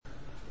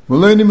We're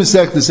learning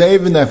Masechtas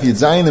Eruvin Daf Yud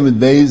Zayin and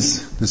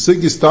Beis. The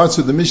sugya starts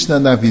with the Mishnah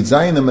Daf Yud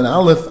Zayin and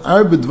Aleph.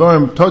 Arba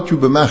Dvarim Totru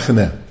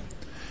b'Machane.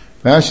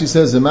 Rashi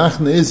says the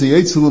Machane is a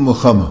Yetzilu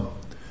Mulchama.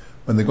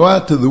 When they go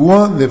out to the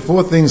war, there are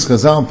four things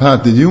Chazal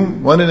part to do.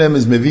 One of them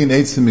is Mevin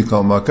Eitzim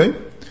Mikol Makai.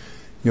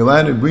 You're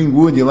allowed to bring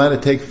wood. You're allowed to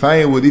take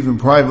firewood, even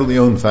privately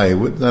owned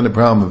firewood. Not a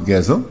problem of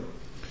Gezel.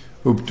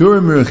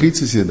 Upturim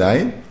Merachitzis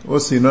Yadayim.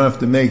 Also, you don't have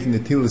to make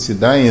Netilas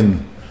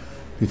Yadayim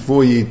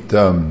before you eat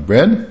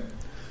bread.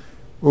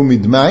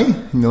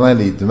 Umidmai, and you're allowed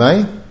to eat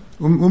Dmai.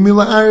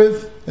 Umila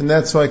Arif, and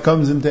that's why it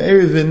comes into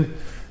Eruvin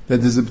that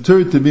there's a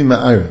p'tur to be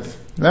Ma'arif.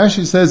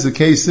 Rashi says the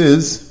case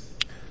is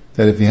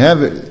that if you have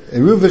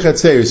Eruv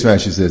v'chatzeris,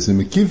 Rashi says,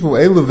 Mekifu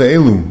elu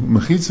ve'elu,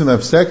 mechitzun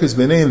avsekas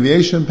b'neim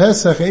v'yeshem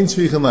pesach, ein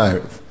tzricha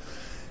Ma'arif.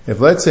 If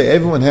let's say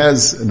everyone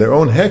has their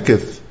own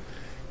hekef,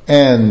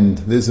 and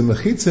there's a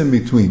mechitza in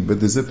between, but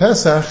there's a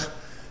Pesach,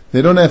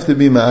 they don't have to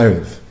be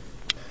Ma'arif.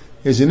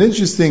 There's an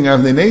interesting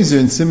Avnei Nezer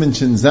in Siman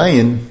Shin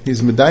Zayin.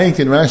 He's Medayik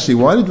in Rashi.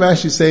 Why did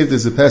Rashi say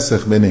there's a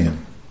Pesach b'neim?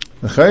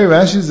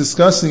 Rashi is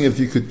discussing if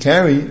you could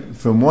carry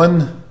from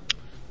one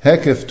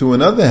hekef to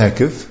another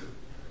hekef.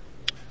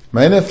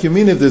 Ma'anef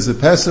Yamin, if there's a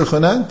Pesach or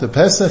not, the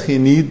Pesach you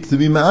need to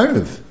be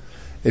Ma'ariv.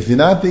 If you're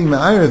not being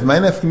Ma'ariv,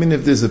 Ma'anef Yamin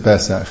if there's a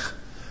Pesach.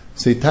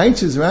 So he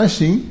teaches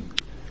Rashi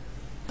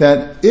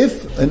that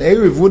if an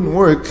Erev wouldn't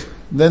work,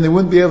 then they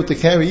wouldn't be able to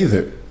carry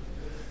either.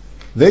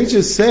 They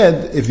just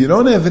said, if you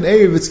don't have an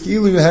Erev, it's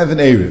Ki'ilu you have an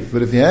Erev.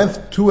 But if you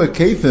have two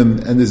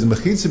Akefim, and there's a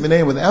Mechitza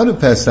B'nei without a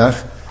Pesach,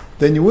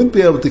 then you wouldn't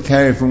be able to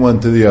carry from one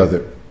to the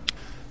other.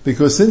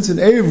 Because since an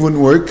Erev wouldn't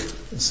work,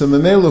 so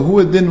Mamela who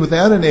had been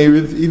without an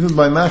Erev, even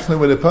by Machna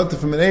would have put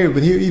from an Erev,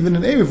 but here even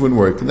an Erev wouldn't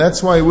work. And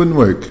that's why it wouldn't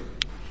work.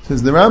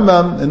 Since the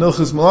Rambam in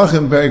Ilchos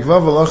Malachim, Perek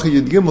Vav Halacha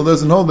Yud Gimel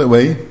doesn't hold that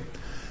way.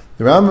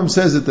 The Rambam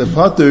says that the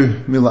Pater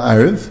Mila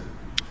Erev,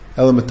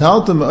 the Rambam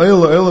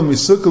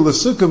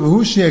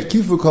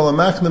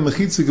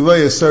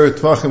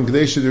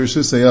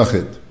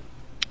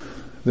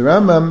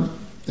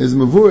is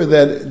mavur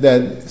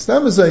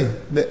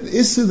that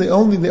Isser, they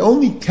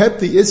only kept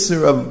the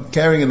Isser of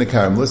carrying in the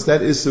karmelis.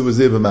 That Isser was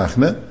Iba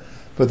Machna,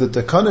 but the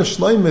Takana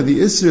Shleima, the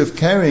Isser of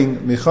carrying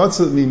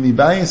Michatzal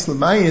Mibayis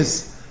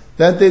Lamayis,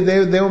 that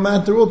they were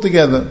matter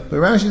altogether. But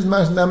Rashi's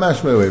not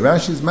mashma way.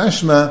 Rashi's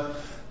mashma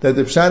that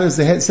the Pshat is,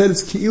 they said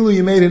it's Ki'ilu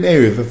you made an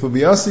Erev. If it would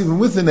be us even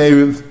with an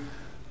Erev,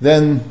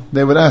 then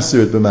they would answer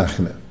it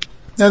b'machna.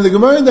 Now the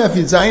Gemara in Daf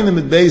Yud Zayin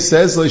Amud Beis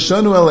says,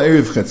 Leishanu el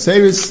Erev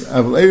Chatzeris,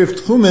 Aval Erev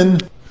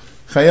Tchumen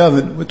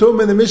Chayavin. We're talking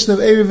about the mission of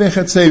Erev and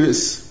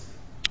Chatzeris.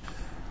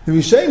 The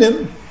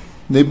Rishonim,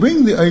 they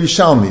bring the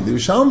Yerushalmi. The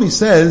Yerushalmi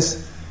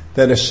says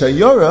that a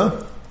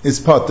Shayora is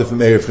part from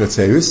Erev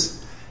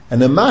Chatzeris,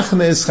 and a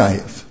Machna is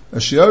Chayiv. A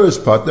Shayora is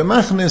part, the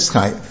Machna is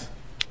Chayiv.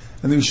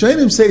 And the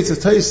Rishonim say it's a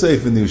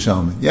Taisef in the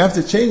Yerushalmi. You have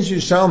to change the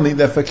Yerushalmi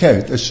that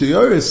fakert. A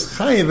Shayora is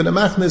Chayiv and a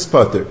Machna is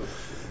Pater.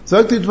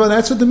 So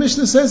that's what the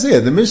Mishnah says here.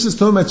 The Mishnah is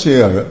talking about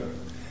Shayora.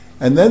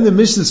 And then the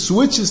Mishnah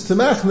switches to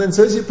Machna and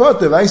says, you're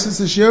Pater. I says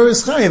the Shayora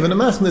is Chayiv and a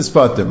Machna is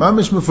Pater.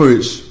 Mamish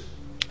Mefurish.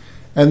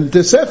 And the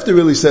Tosefta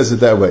really says it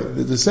that way.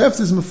 The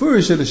Tosefta is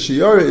Mefurish that a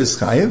Shayora is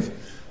Chayiv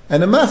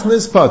and a Machna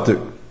is Pater.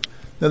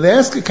 Now they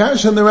ask a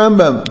Kash on the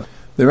Rambam.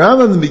 The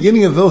Rambam in the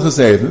beginning of Vilchas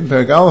Eruvin,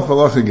 Perek Aleph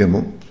Halacha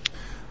Gimel,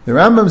 the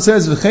Rambam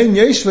says, "V'chein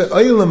yesh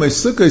ve'olam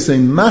esukos a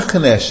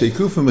machne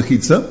sheikufa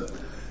mechitza.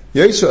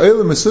 Yesh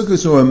ve'olam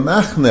esukos or a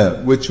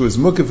machne which was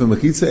mukaf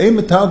mechitza. Ein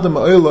metaltem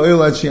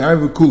oil ad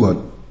she'arvu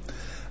kulon.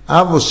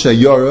 Avol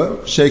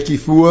shayora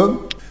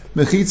sheikifua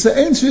mechitza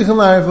ein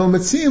shvichal arvel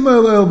metziim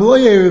oil b'lo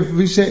yerev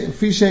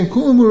fishen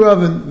kulam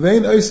uraven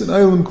ve'ein ois and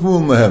oil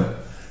kavul lehem.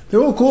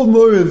 They're all called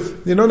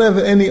murav. They don't have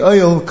any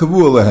oil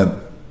kavul lehem.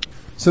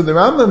 So the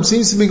Rambam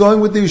seems to be going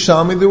with the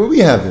Yerushalmi the way we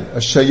have it. A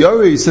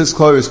Shayori says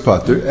Klor is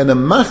Pater, and a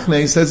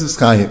Machne says it's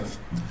Chayiv.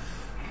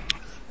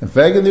 In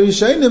fact, in the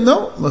Rishonim,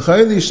 no.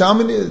 L'chayim, the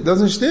Yerushalmi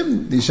doesn't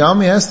stim. The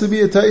Yerushalmi has to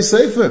be a Tay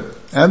Sefer.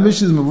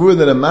 Ambish is Mavur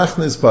that a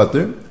Machne is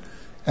Pater,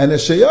 and a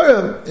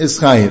Shayora is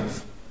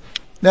Chayiv.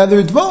 Now the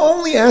Ritva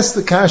only asked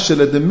the Kasha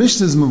that the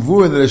Mishnah is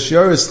Mavur that a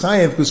Shayora is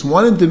Chayiv, because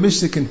wanted the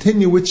Mishnah to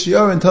continue with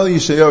Shayora and tell you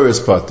Shayora is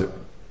Pater.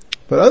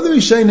 But other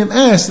Rishonim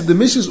asked that the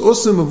Mishnah is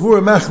also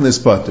Mavur Machna is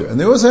Pater, and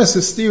they also asked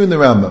to steer in the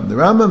Rambam. The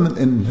Rambam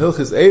in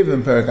Hilchas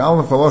Eruvin, Perek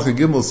Aleph Halacha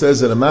Gimel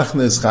says that a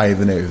Machna is Chayiv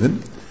in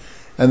Eruvin,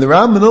 and the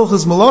Rambam in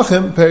Hilchas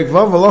Malachim, Perek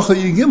Vav Halacha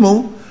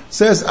Yigimel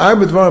says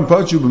Arba Dvarim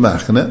Pachu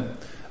b'Machna,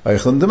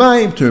 Eichel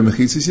D'mayim, P'tur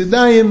Mechitzis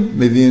Yadayim,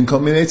 Mevi'in Kol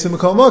Mineitzim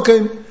Kol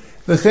Mokim,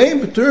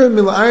 V'chein P'tur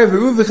Mil'ayir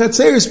V'ruv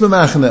V'chatzeris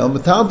b'Machna, Al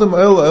Metaltem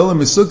Oil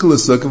Misukah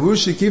L'Sukah,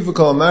 V'ush Shekifa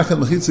Kol Machna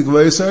Mechitzah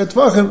G'vayisar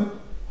Tvachim.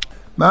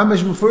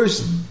 Mamish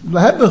first,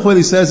 what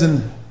he says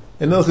in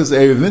Ilchas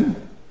Eruvin,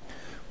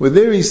 where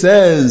there he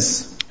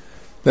says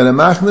that a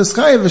Machna is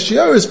Chayiv, a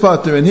Shayora is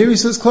Pater, and here he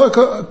says Klor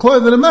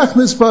that a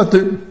Machna is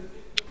Pater.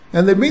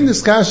 And they bring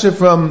this kasha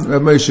from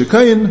Rav Moshe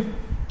Kohen, and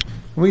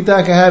we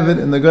have it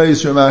in the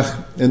Goyis Ramach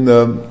in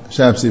the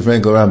Shapsi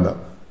Frankel Rambam.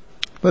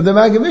 But the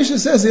Maggid Mishnah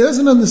says he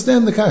doesn't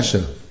understand the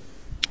kasha.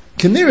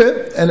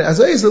 Kenira, and as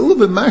I is a little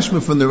bit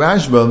mashma from the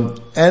Rashba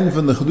and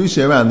from the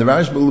Chedusha around, the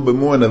Rashba a little bit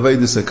more in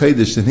Avodas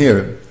HaKodesh than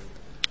here,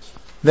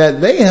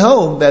 that they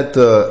held that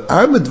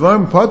Arba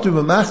Dvarim Pater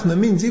B'Machna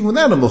means even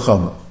without a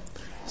Mulchama.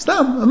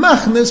 Stam, a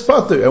Machna is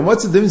Pater. And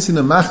what's the difference in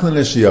a Machna and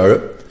a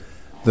Shiara?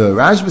 The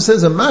Rashba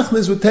says a Machna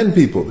is with 10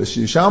 people. The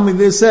Yishalmi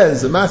there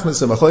says the Machna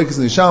is a Machlokes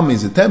and Yishalmi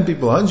is 10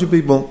 people, 100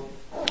 people.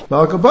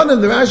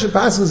 Malkapanim, the Rashba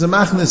passes a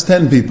Machna is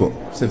 10 people.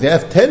 So if you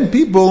have 10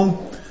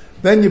 people,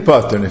 then you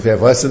Pater. And if you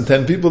have less than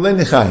 10 people, then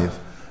you Chayiv.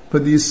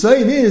 But the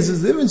Yisrael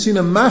is the difference in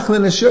a Machna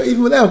and a Shiara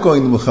even without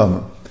going to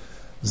Mulchama.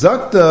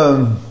 Zakt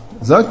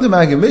the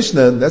Maggid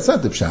Mishnah, that's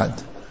not the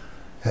Pshat.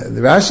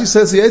 The Rashi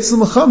says Yetzel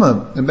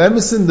Mulchama, and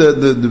Emerson,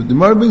 the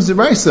Gemara brings the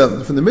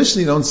Brisa from the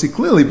Mishnah. You don't see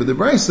clearly, but the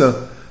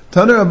Brisa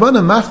Taner Abana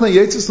Machna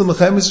Yetzel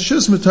Mulchama is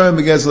Shus Matarim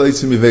Begezel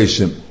Eitzim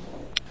Yiveshim.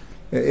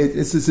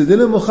 It's a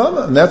din of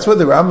Mulchama, and that's why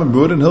the Rambam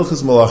brought in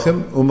Hilchos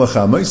Malachim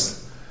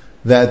Umachamos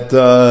that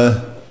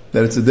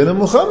it's a din of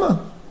Mulchama.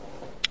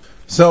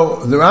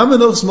 So the Rambam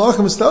in Hilchos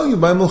Malachim is telling you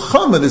by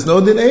Mulchama there's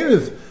no din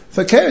erev.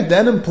 Fakir,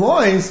 that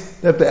implies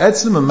that the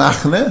Etzim a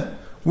Machna.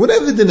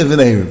 Whatever din of an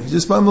Erev,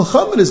 just by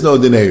Mulchama there's no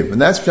din Erev,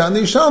 and that's Pshat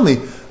Yishalmi.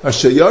 A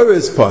Shayara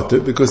is Pater,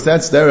 because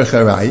that's Derech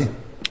Harai.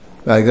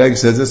 Like Greg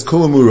says, that's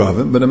Kula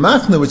Muravim, but a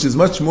Machna, which is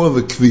much more of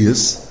a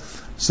Kviyas,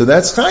 so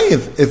that's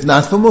Chayiv, if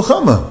not for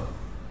Mulchama.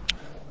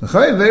 The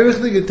Chayiv, very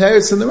richly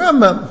Geteris in the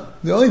Rambam.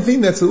 The only thing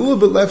that's a little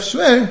bit left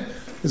shver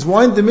is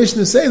why did the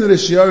Mishnah say that a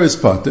Shayara is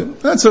Pater?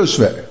 Not so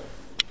shver.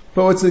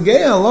 But what's the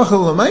Gei Halacha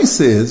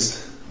L'maisa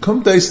is,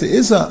 Kum Teis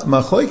Iza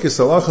Machlokes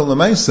Halacha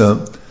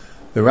L'maisa,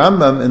 the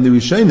Rambam and the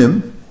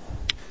Rishonim,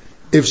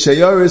 if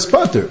Shayara is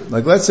Pater,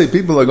 like let's say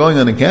people are going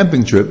on a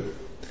camping trip,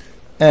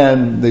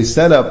 and they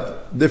set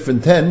up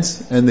different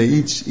tents, and they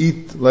each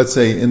eat, let's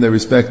say, in their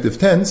respective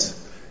tents,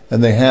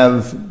 and they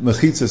have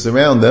mechitzas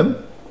around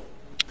them.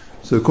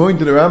 So according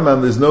to the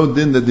Rambam, there's no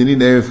din that they need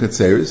Erev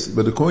Chetzeres,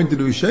 but according to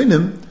the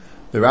Rishonim,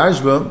 the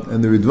Rashba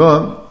and the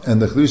Ridva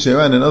and the Chedusha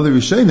Aran and other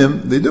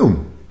Rishonim, they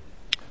do.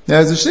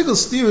 Now, there's a shikl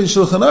steer in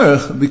Shulchan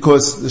Aruch,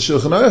 because the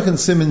Shulchan Aruch and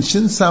Siman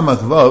Shin Samach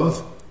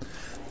Vav,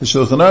 the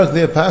Shulchan Aruch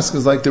there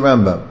passes like the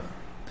Rambam,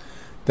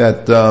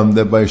 that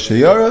by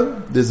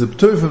Shayara there's a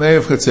ptur from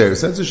Erev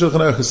Chetzeres. That's the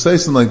Shulchan Aruch is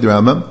saying like the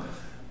Rambam.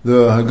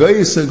 The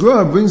Hagai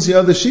Sagra brings the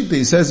other sheet.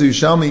 He says the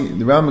Yishalmi,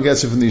 the Rambam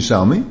gets it from the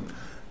Yishalmi,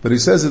 but he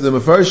says that the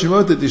Mefarish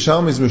wrote that the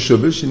Yishalmi is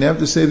Meshubish, and you have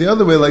to say the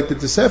other way, like the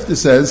Tosefta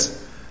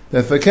says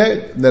that a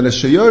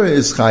Shayara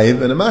is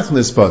Chayiv and a Machna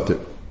is Pater.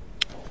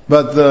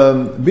 But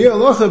the Bir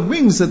Halacha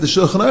brings that the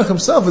Shulchan Aruch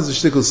himself is a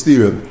shtikl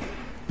stira.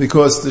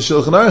 Because the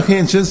Shulchan Aruch here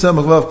in Shin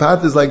Samach Vav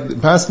Pat is like the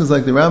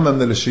Rambam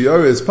that a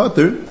Shayara is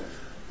Pater,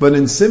 but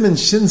in Siman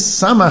Shin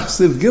Samach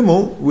Siv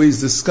Gimel, where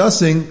he's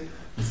discussing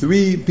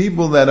 3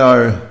 people that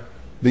are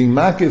being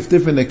makif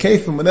different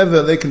akefim,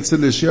 whenever they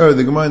consider Shayara,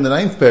 the Gemara in the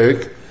 9th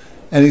parak,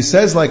 and he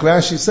says, like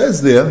Rashi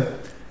says there,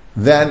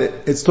 that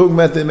it's talking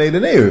about they made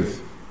an Erev.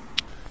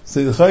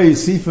 So the Chayy you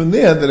see from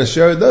there that a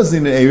Shayara does need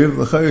an Erev.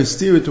 The Chayy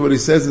steer it to what he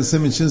says in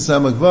Siman Shin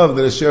Samach Vav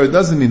that a Shayara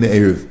doesn't need an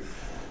Erev.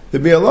 The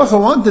Bir Halacha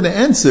wanted to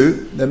answer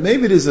that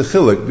maybe it is a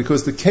chiluk,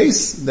 because the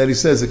case that he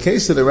says, the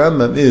case of the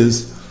Rambam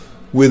is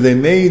where they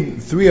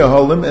made 3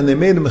 aholim and they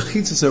made a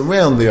mechitzas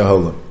around the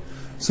aholim.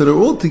 So they're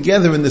all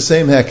together in the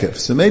same hekef.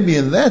 So maybe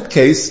in that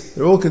case,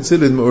 they're all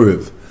considered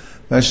mu'uriv.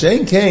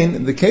 Mashain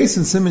Kain, the case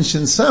in Siman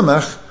Shin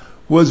Samach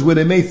was where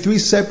they made 3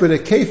 separate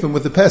akefim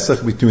with the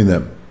Pesach between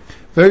them.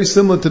 Very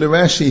similar to the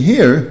Rashi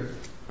here,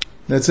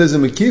 that says,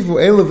 Mekifu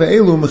elu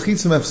ve'elu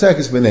mechitzim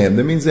hafsekes b'neim.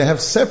 That means they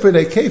have separate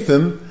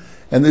akefim,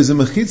 and there's a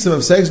mechitzim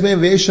of sex bein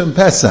ve'esham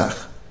Pesach.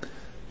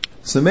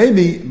 So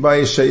maybe by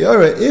a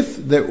Shayara, if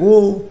they're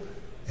all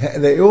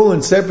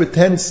in separate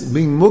tents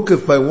being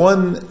mukaf by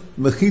one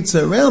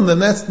mechitza around them,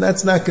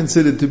 that's not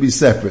considered to be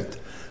separate.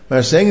 But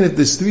I'm saying that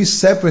there's 3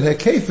 separate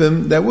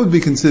hekefim, that would be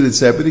considered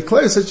separate. He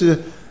declares such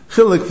a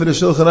chiluk for the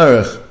Shulchan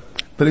Aruch.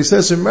 But he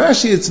says from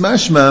Rashi it's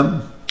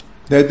mashma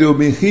that there will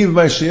be chiv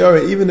by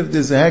Shayara even if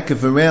there's a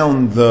hekef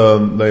around the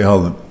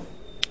Yeholim.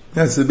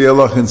 That's the Bir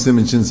Halacha in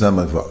Siman Shin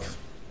Samach Vav.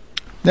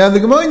 Now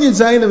the Gemara in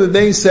Yitzayin of the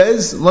day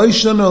says, Lo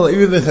yishon al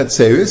iriv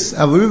chatzeris,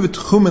 av iriv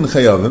tchumen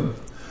chayavim.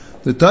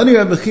 The Tani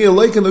Rabbi Chia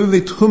loiken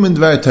iriv tchumen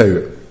dvar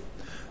Torah.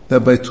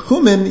 That by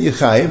tchumen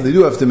yichayiv, they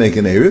do have to make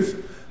an erev,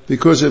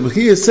 because Rabbi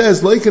Chia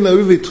says, loiken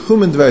iriv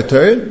tchumen dvar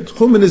Torah,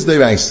 tchumen is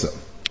deraisa.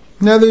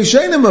 Now the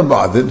Yishayim are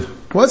bothered.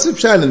 What's the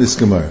pshat in this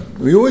Gemara?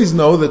 We always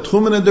know that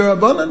tchumen are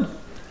derabanan.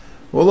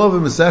 All over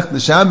Masechta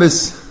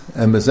Shabbos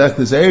and Masechta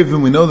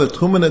Erevim, we know that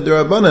tchumen are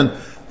derabanan.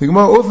 The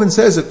Gemara often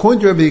says, according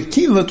to Rabbi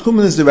Akiva,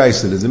 Tchumen is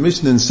deraisa. There's a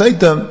Mishnah in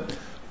Saita,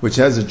 which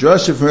has a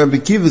drasha from Rabbi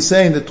Akiva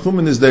saying that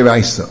Tchumen is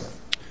deraisa.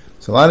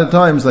 So a lot of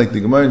times, like the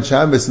Gemara in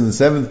Shabbos in the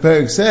 7th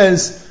parak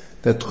says,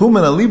 that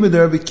Tchumen aliba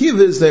de Rabbi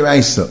Akiva is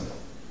deraisa.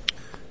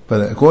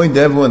 But according to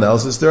everyone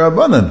else, it's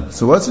derabanan.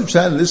 So what's the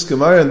pshat in this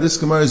Gemara? And this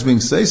Gemara is being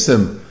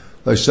seisim.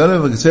 Because like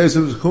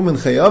if Tchumen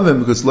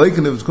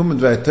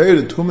dvar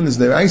Torah, Tchumen is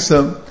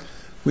deraisa.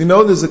 We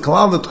know there's a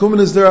klal that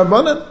Tchumen is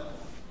derabanan.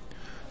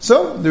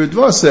 So the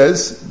Ritva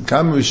says,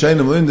 Kam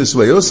Rishayim learn this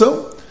way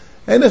also,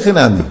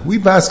 Enechinami. We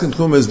paskin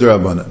Tchum as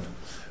Derabanan.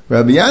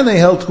 Rabbi Yanai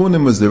held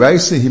Tchunim was the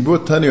Raisa. He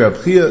brought Tani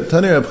Rab Chia.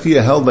 Tani Rab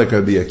Chia held like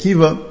Rabbi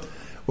Akiva.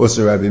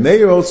 Also Rabbi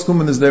Meir holds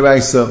Tchunim as the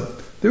Raisa.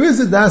 There is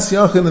a Das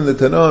Yachin in the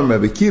Tanoim,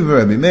 Rabbi Akiva,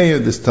 Rabbi Meir,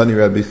 this Tani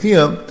Rabbi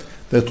Chia,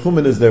 that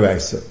Tchumin is the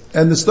Raisa.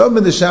 And the Stom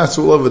in the Shas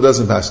all over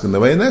doesn't paskin the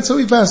way, and that's how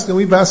we paskin.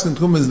 We paskin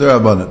Tchumin is the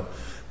Rabbanan.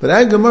 But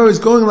our Gemara is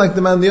going like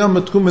the Mandiyam,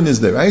 but Tchumin is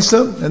the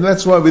Raisa, and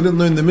that's why we didn't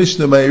learn the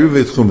Mishnah by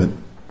Eruv Tchumin.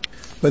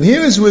 But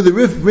here is where the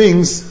Rif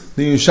brings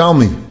the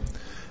Yushalmi.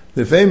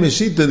 The famous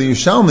Shita, the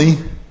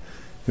Yushalmi,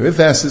 the Rif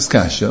asks this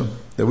Kasha,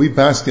 that we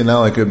paskin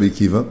now like Rabbi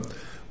Akiva,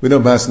 we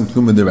don't paskin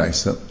Tchumin the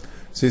Raisa.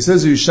 So he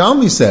says,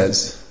 Yushalmi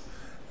says,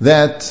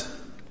 that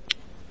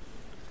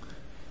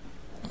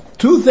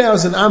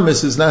 2,000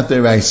 amis is not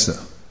the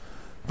Raisa.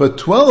 But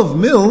 12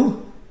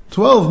 mil,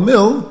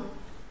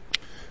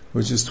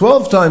 which is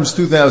 12 times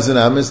 2,000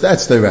 amis,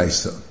 that's the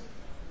Raisa.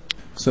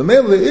 So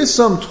maybe there is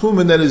some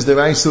Tchumen that is the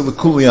Raisa, the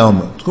Kuli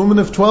Alma. Tchumen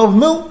of 12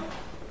 mil.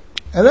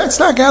 And that's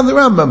not how the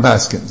Rambam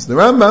paskins. The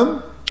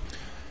Rambam,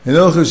 in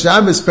Ilchus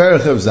Shabbos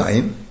Perach of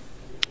Zayin,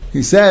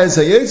 he says,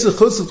 "Hayetzer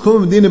chutz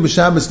l'tchum medina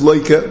b'Shabbos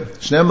loika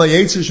shneim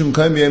hayetzer shem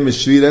kaim b'yom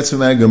Shvi." That's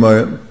from our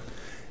Gemara,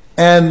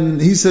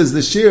 and he says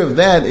the share of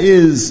that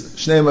is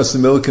shneim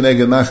asimil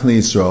keneged machne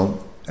Yisrael,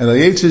 and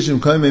hayetzer shem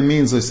kaim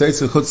means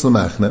hayetzer chutz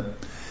l'machne,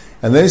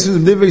 and then he says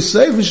divrei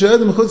seif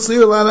v'shedim chutz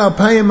l'ir al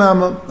payim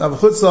amma av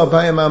chutz al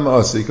payim amma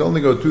asa. You can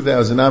only go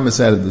 2,000 amas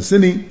out of the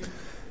city,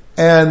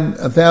 and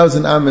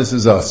 1,000 amas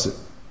is asa.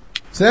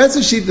 So that's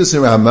a sheet this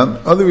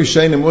Rambam. Other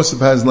Rishonim also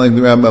has like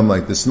the Rambam,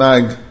 like the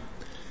Smag.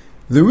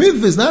 The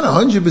Rif is not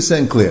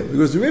 100% clear,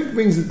 because the Rif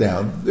brings it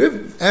down. The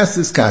Rif asks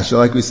this Kasha,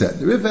 like we said.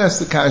 The Rif asks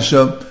the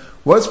Kasha,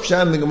 what's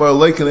Pshat in the Gemara,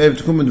 like an Ev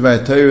Tchumen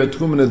Dvar Torah,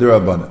 Tchumen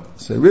D'Rabbanan?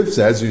 So Rif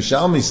says,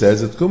 Yushalmi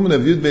says, that Tchumen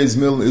of Yud Beis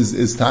Mil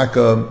is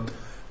Taka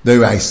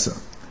D'Raisa.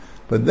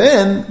 But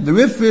then, the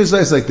Rif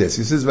realizes like this.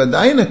 He says,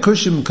 Vadayna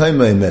Kushim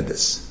Kaima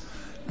Emedis.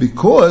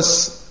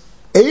 Because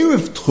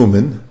Erev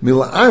Tchumen,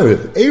 Mila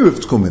Arev,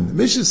 Erev Tchumen. The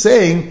Mishnah is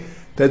saying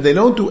that they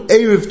don't do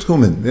Erev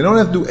Tchumen. They don't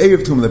have to do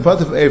Erev Tchumen. They're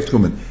part of Erev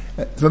Tchumen.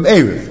 From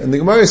Erev. And the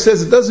Gemara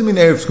says it doesn't mean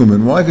Erev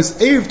Tchumen. Why? Because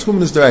Erev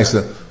Tchumen is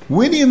D'Raisa.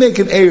 When do you make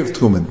an Erev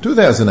Tchumen?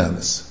 2,000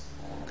 amas.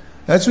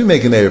 That's when we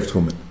make an Erev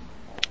Tchumen.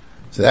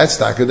 So that's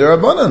Taka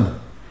D'Rabbanan.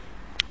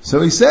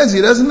 So he says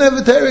he doesn't have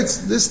a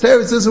teretz. This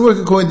teretz doesn't work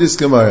according to this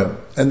Gemara.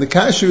 And the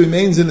kasha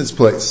remains in its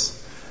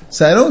place.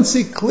 So I don't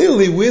see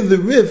clearly where the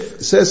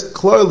Rif says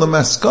Klor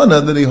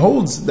L'Maskana that he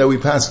holds that we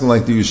pass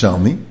like the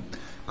Yushalmi.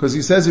 Because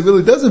he says it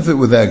really doesn't fit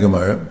with that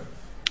Gemara.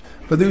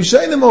 But the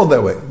Rishonim hold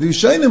that way. The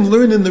Rishonim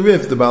learn in the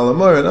Rif, the Baal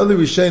HaMaor and other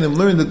Rishonim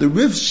learn that the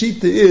Rif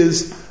Shita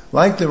is,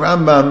 like the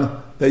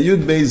Rambam, that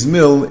Yud Beis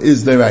Mil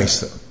is the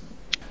Raisa.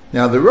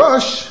 Now the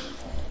Rosh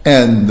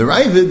and the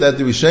Ravid that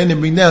the Rishonim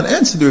bring down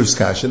answer the Rif's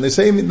Kasha, and they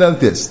say like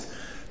this.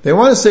 They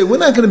want to say, we're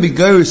not going to be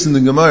Gairis in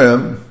the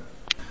Gemara,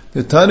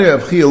 the Tani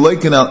Rab Chia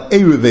Loiken al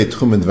Erevet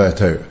Tchumen Dvar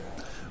Torah.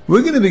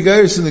 We're going to be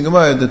Gairis in the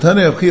Gemara, the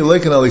Tani Rab Chia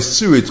Loiken al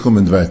Isurit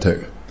Tchumen Dvar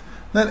Torah.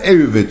 Not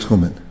Erevet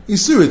Tchumen.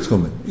 Isurit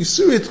Tchumen.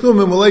 Isurit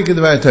Tchumen will like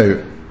Dvar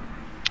Torah.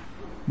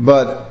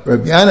 But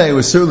Rabbi Yanai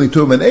was certainly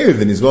talking about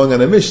Erev, and he's going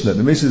on a Mishnah.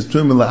 The Mishnah is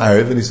Tchumen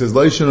la'arev, and he says,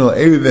 Lo yishon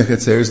al-Erev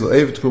echatzeres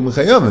l'Erev Tchumen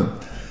chayavim.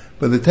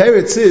 But the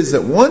Torah says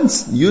that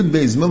once Yud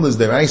Beis Mil is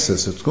deraisa,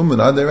 so Tchumen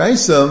are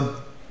deraisa,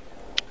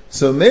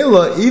 so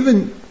Mela,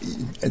 even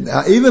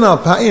al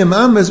Pa'im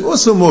Am is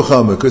also more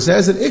chamer, because it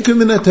has an Iker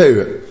min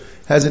HaTorah.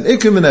 Has an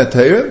Iker min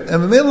HaTorah,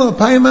 and Mela al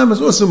Pa'im Am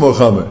is also more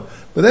chamer.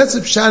 But that's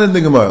a pshat in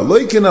the Gemara.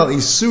 Loiken al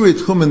Isurit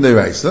Tchumen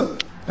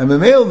deraisa. And the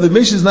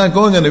Mishnah is not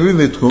going on a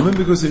Eruv Tchumen,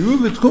 because the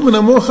Eruv Tchumen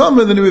are more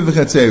chamer than the Eruv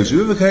Chatzeres.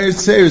 Eruv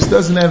Chatzeres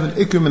doesn't have an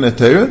Iker min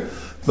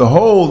HaTorah. The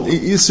whole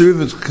Isur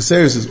Eruv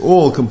Chatzeres is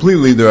all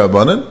completely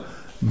D'Rabbanan.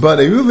 But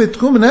Eruv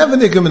Tchumen have an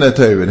Iker min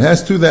HaTorah. It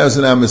has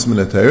 2,000 amas min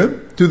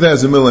HaTorah.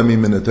 2,000 mil, I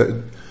mean min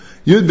HaTorah.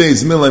 Yud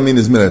Beis Mil, I mean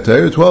is min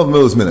HaTorah. 12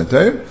 mil is min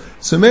HaTorah.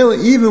 So Mela,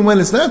 even when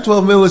it's not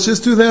 12 mil, it's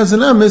just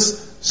 2,000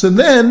 amas, so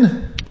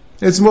then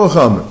it's more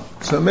chamer.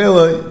 So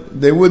Mela,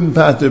 they wouldn't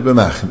pater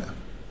b'machna.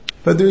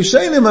 But the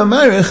Rishonim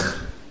HaMarich,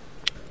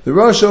 the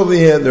Rosh over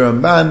here, the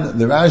Ramban,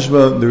 the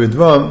Rashba, the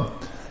Ridvam,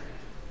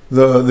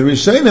 the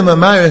Rishonim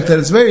HaMarich, that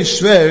it's very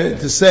schwer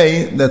to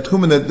say that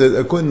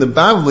according to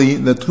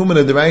Bavli, that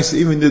Tchumen D'Raisa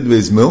even did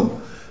Beis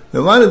Mil. There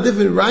are a lot of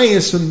different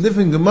rayas from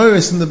different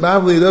Gemaras in the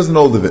Bavli, it doesn't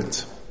hold of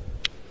it.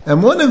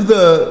 And one of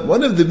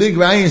the big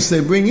rayas they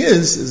bring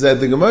is that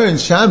the Gemara in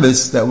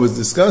Shabbos that was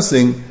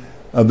discussing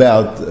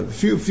about a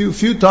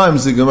few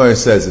times the Gemara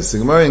says this. The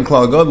Gemara in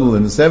Klal Gadol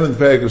in the 7th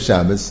parak of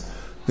Shabbos,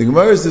 the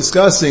Gemara is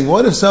discussing,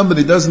 what if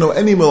somebody doesn't know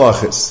any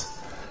malachis?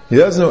 He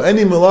doesn't know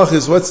any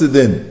malachis, what's the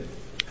din?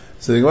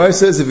 So the Gemara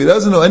says, if he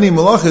doesn't know any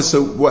malachis,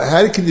 so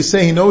how can you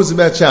say he knows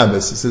about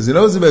Shabbos? He says he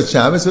knows about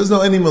Shabbos, he doesn't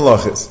know any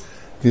malachis.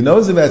 If he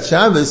knows about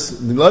Shabbos,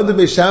 what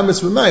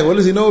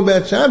does he know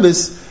about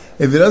Shabbos?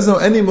 If he doesn't know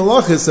any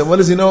malachis, then what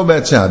does he know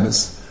about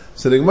Shabbos?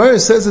 So the Gemara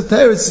says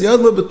that it's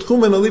Yadla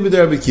b'Tchumen ali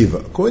b'der Rabbi Kiva.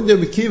 According to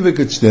Rabbi Kiva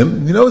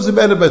Kachtim, he knows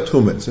about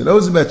Tchumen. So he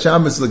knows about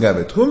Shabbos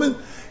l'gabe Tchumen,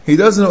 he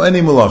doesn't know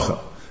any malacha.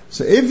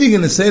 So if you're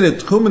going to say that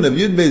Tchumen of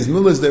Yud Beis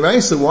Mil is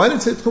Deraisa, why did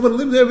it say Tchumen of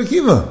Liv Rabbi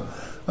Akiva?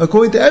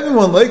 According to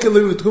everyone, like a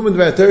Liv Tchumen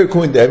Dvar Torah,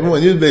 according to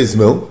everyone, Yud Beis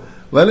Mil,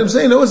 let him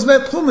say, no, it's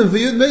about Tchumen for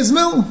Yud Beis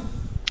Mil.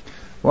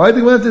 Why do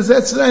you want this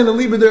Zetzrai and a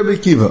Liv Rabbi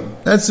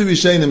Akiva? That's the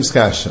Rishayim's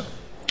Kasha.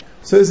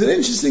 So it's an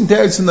interesting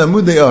teretz in the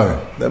Amud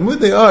De'ar. The Amud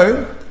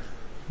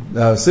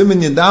De'ar,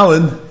 Simon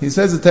Yadalin, he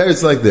says the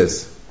teretz like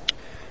this.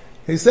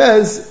 He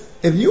says,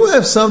 if you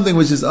have something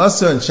which is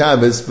Asar on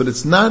Shabbos, but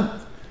it's not,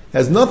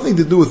 has nothing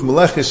to do with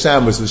Melechah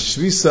Shabbos, with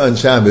Shvisa on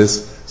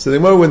Shabbos, so the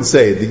Gemara wouldn't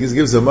say it. He just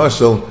gives a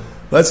mashal.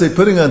 Let's say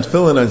putting on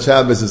tefillin on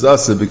Shabbos is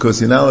Asar because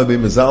you're not allowed to be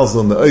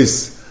mezalzel on the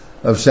ice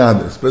of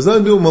Shabbos. But it's not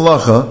to do with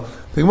Melacha.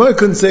 The Gemara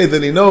couldn't say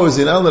that he knows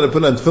you're not allowed to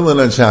put on tefillin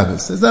on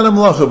Shabbos. It's not a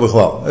Melacha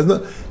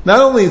b'chlal. Not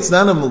only it's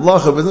not a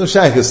Melacha, but there's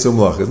no Shaykhis to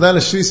Melacha. It's not a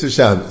Shvis for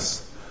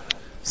Shabbos.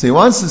 So he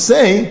wants to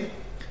say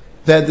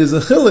that there's a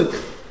chilik.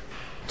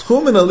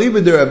 Tchumen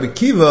aliba de Rabbi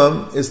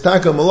Akiva is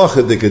taka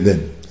Melacha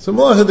dikadin. So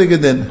Melacha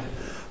dikadin.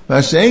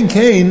 Mashain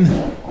Kain,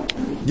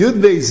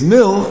 Yud Beis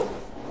Mil,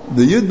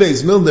 the Yud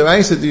Beis Mil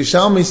deraisa the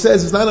Yishalmi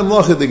says it's not a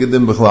Melacha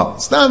dikadin b'chlal.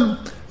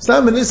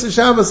 Stam in Issa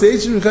Shabbos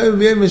Eichim Rechayim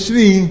B'yem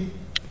Shvi.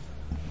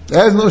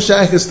 There has no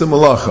shaykhis to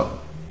Melacha.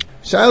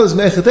 Shail is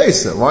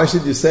Mechatesa. Why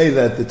should you say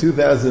that the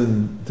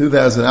 2,000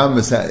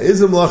 Amos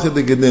is a Melacha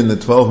dikadin, the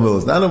 12 mil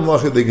is not a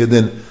Melacha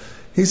dikadin?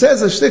 He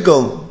says a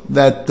shtickle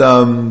that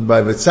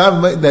by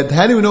Vitzav, that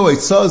how do you know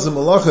Eitzah is a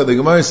Melacha? The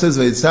Gemara says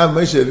Vitzav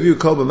Moshe Avihu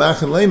Kol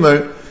B'Machan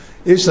Leimer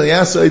Ish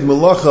Yasaid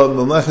Melacha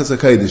Melechas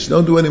HaKadosh.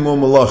 Don't do any more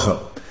Melacha.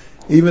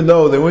 Even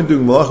though they weren't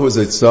doing Melacha with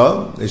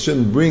Eitzah,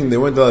 they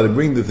weren't allowed to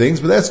bring the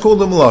things, but that's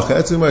called a Melacha.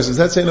 That's the Gemara says.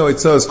 That's how you know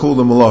Eitzah is called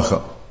a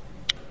Melacha.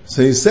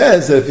 So he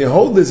says that if you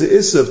hold this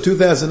Issa of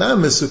 2,000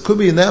 Amos, it could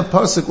be in that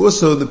pasuk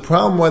also the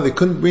problem why they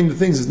couldn't bring the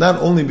things is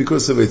not only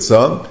because of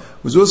Eitzah,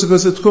 it was also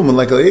because of Tchumen.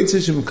 Like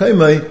Al-Eitzah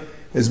Kaimai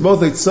is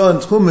both Eitzah and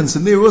Tchumen. So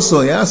near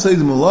also Yasaid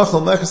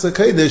Melacha Melechas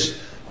HaKadosh,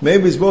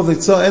 maybe it's both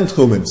Eitzah and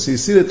Tchumen. So you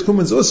see that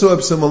Tchumen is also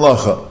up to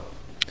Melacha.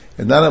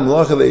 It's not a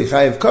Melacha that you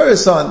chayiv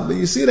kares on, but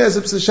you see it as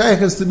a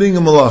shaykhis to being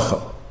a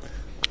Melacha.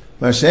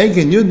 Mashenk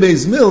in Yud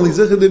Beis Mil, he's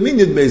like a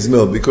Yud Beis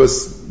Mil,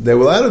 because they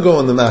were allowed to go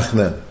on the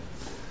Machna.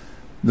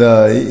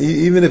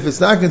 Even if it's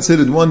not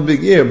considered one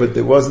big ear, but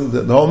there wasn't,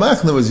 the whole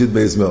Machna was Yud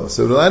Beis Mil.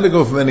 So they're allowed to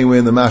go from anywhere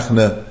in the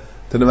Machna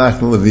to the Machna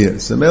Leviyah.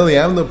 So Meli,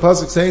 I'm the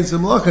pasuk saying to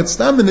Melacha, it's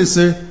Stam.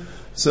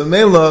 So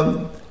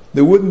Mela,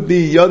 there wouldn't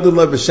be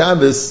Yadullah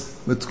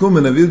B'Shabbos, but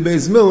Tchumen of Yud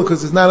Beis Mil,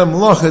 because it's not a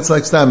Melacha, it's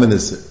like Stam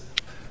Nisr.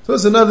 So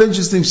it's another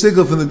interesting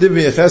shtickle from the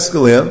Divrei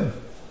Yecheskel here.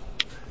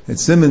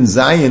 It's Simon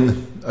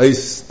Zayin,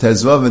 Eis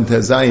Tezvav and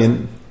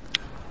Tezayin.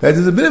 That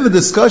there's a bit of a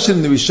discussion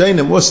in the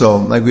Rishayim also,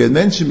 like we had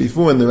mentioned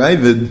before in the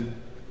Ravid,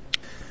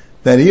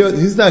 that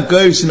he's not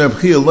Garish in Rabbi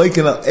Chia like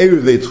an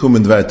Erevei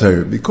Tchumen Dvar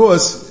Torah,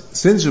 because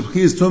since Rabbi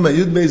Chia is talking about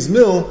Yud Beis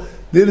Mil,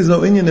 there is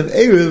no Indian of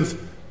Erev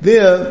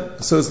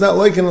there, so it's not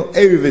like an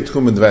Erevei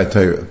Tchumen Dvar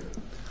Torah.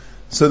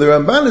 So the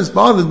Ramban is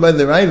bothered by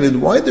the Ravid.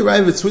 Why did the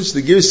Ravid switch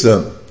the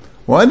Girsa?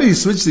 Why do you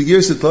switch the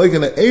Girsa to like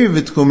an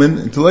Erev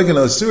Tchumen, to like an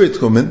Asur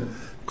Tchumen?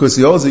 Because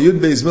he holds a Yud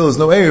Beis Mil is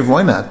no Erev,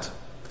 why not?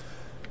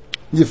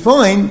 You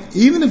find,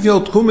 even if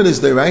your Tchumen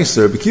is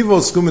Deraisa, Rabbi Akiva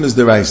holds Tchumen is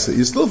Deraisa,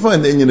 you still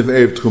find the Indian of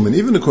Erev Tchumen,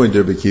 even according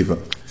to Rabbi Akiva.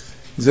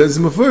 He says,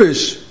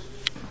 Mefurish,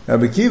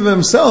 Rabbi Akiva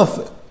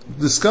himself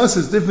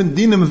discusses different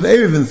dinim of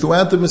Erev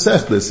throughout the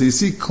Masechta. So you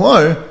see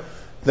clear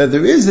that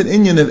there is an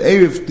Indian of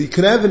Erev, you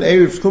could have an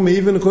Erev Tchumen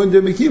even according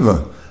to Rabbi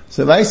Akiva.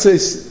 So if I say,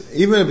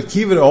 even Rabbi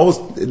Akiva holds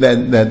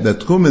that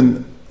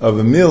Tchumen of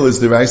a mil is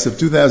Deraisa, of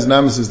 2,000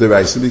 Amos is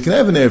Deraisa, we can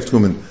have an Erev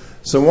Tchumen.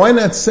 So why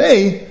not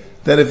say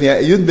that if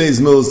Yud Beis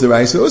Mil is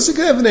Deraisa, also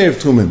can have an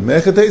Erev Tchumen?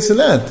 Mechateis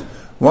that.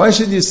 Why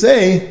should you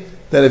say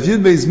that if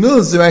Yud Beis Mil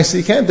is Deraisa,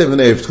 you can't have an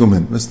Erev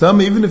Tchumen?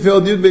 Mustama, even if your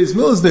Yud Beis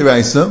Mil is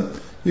Deraisa,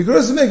 you can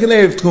also make an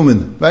Erev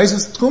Tchumen.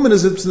 Deraisa Tchumen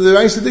is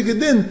Deraisa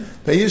Dikadin.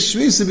 That Yish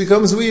Shvisa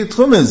becomes where your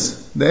Tchumen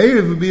is. The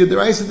Erev would be a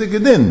Deraisa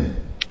Dikadin.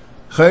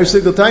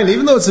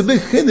 Even though it's a big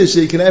Chiddush,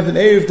 you can have an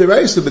Erev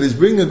Deraisa, but it's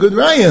bringing a good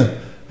Raya.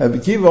 Rabbi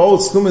Akiva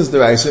holds Tchumen is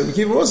Deraisa. Rabbi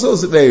Akiva also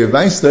holds the Erev.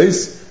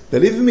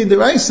 That even in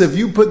Deraisa, if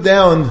you put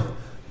down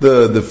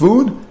the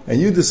food,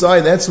 and you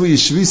decide that's where your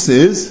Shvisa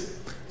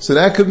is, so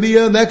that could be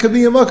a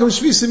Makam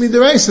Shvisa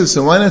Midaraisa.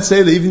 So why not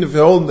say that even if you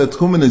hold that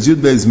Tchumen is Yud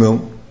Beis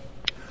Mil?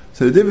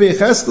 So the Divrei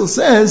Yecheskel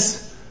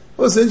says,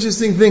 what's an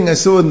interesting thing I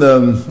saw in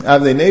the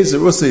Avnei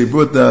Nezer also, he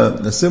brought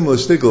a similar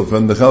shtickle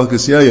from the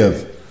Chalkas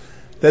Yayav,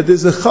 that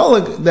there's a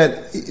chalik,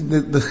 that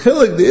the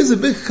chalik, there is a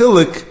big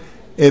chalik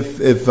if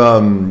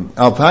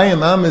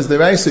Alpayim Am is the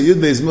Raisa,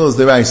 Yud Beis Mil is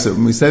the Raisa.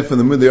 We said from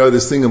the Mud, they are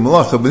this thing of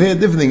Malacha, but here a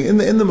different thing. In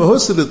the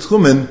Mahus of the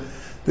Tchumen,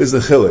 there's a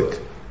chilik.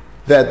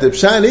 That the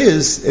pshat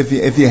is, if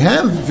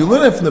you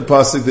learn it from the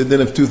pasuk, the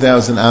din of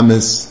 2,000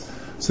 amis.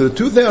 So the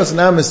 2,000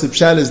 amis, the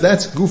pshat is,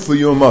 that's good for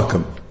your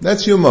makam.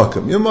 That's your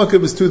makam. Your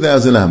makam is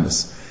 2,000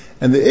 amis.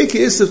 And the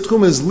ikis of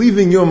tchum is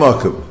leaving your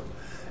makam.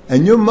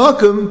 And your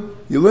makam,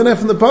 you learn that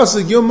from the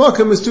pasuk, your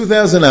makam is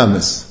 2,000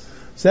 amis.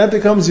 So that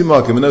becomes your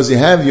makam. And as you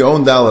have your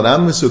own dalat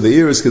amis, or the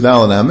ear is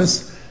kedalat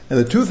amis, and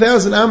the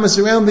 2,000 amis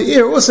around the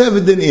ear also have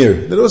a din ear.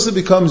 That also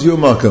becomes your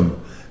makam.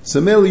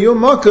 So merely your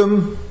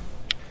makam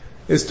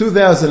is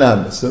 2,000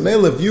 amas. So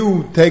male, if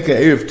you take an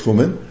Erev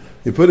Tchumen,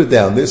 you put it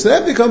down there, so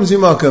that becomes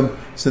your makam.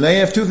 So now you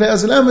have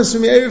 2,000 amas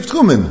from your Erev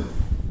Tchumen.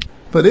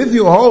 But if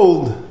you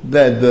hold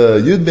that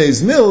the Yud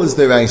Beis Mil is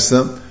the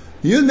Raisa,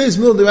 the Yud Beis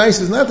Mil the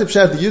Raisa is not the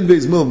pshat, the Yud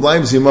Beis Mil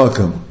blimes your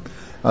makam.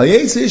 Al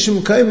Yetz Ishim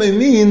Kaimai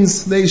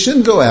means they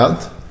shouldn't go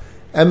out,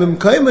 and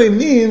Mkaimai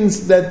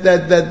means that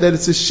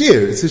it's a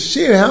shear. It's a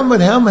shear, how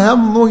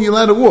long you're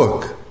allowed to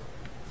walk.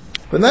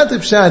 But not the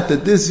pshat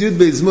that this Yud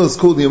Beis Mil is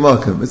called your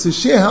makam. It's a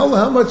shear,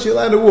 how much you're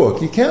allowed to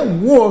walk. You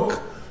can't walk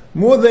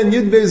more than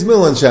Yud Beis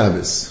Mil on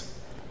Shabbos.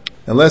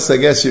 Unless, I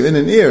guess, you're in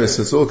an ear,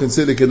 so it's all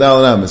considered Kedal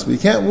and Amos. But you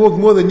can't walk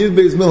more than Yud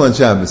Beis Mil on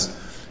Shabbos.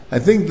 I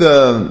think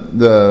the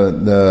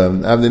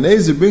Avnei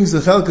Nezer brings the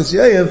Chalkas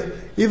Yayev,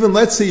 even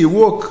let's say you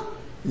walk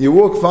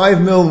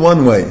 5 mil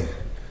one way.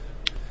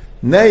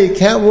 Now you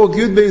can't walk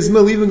Yud Beis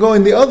Mil even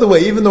going the other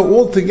way, even though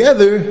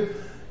altogether,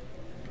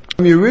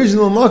 from your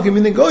original Makom,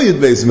 you didn't go Yud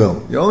Beis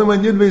Mil. You only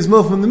went Yud Beis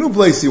Mil from the new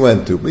place you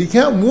went to. But you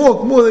can't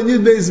walk more than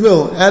Yud Beis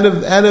Mil out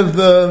of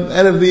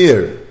the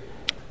ear.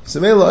 So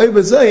Mela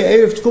Oibazai,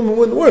 Erev Tchumen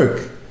wouldn't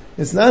work.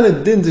 It's not a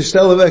din to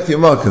shtelevek your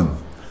makam.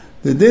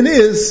 The din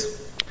is,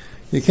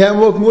 you can't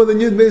walk more than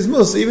Yud Beis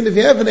Mil. So even if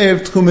you have an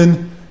Erev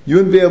Tchumen, you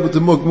wouldn't be able to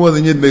walk more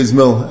than Yud Beis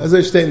Mil, as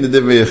I state in the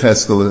Divrei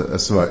Yecheskel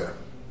Asvaya.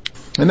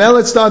 And now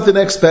let's start the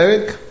next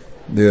parak.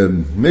 The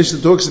Mishnah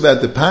talks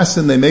about the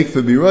pasan they make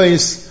for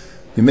Birois.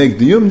 You make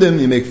the Yumdim,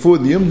 you make 4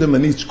 Yumdim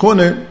on each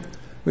corner.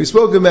 We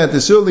spoke about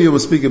this earlier, we'll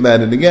speak about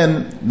it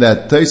again,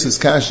 that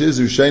Taisus Kasha is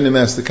Rishonim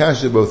asked the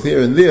Kasha both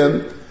here and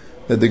there,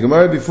 that the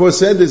Gemara before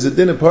said there's a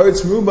din of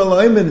parts Meruba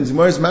Laiman, and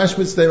Gemara's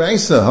Mashmitz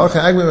Deraisa, Hacha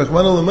Agma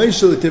Rachmana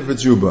L'Meishel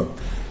Tifritz Ruba.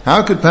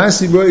 How could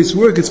Pasi Birois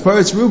work? It's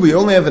parts Ruba, you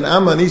only have an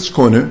Amma on each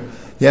corner,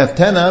 you have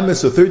 10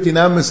 Amas or 13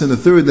 Amas and the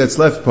third that's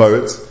left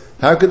parts.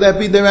 How could that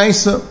be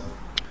Deraisa?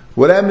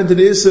 What happened to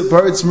the Issa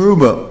parts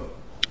Meruba?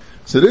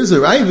 So there's a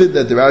Ravid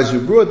that the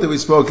Rashi brought that we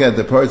spoke at,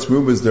 the parts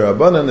Meruba is the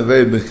Rabbanan, the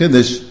very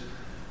Bechiddish.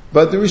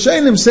 But the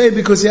Rishonim say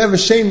because you have a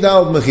Shem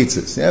Dal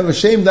Mechitzis. You have a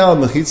Shem Dal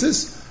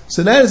Mechitzis,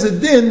 so that is a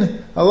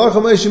din, Allah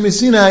Moshe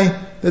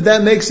Misinai,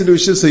 that makes it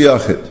Rishis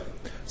HaYachid.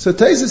 So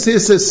Taisus here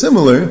says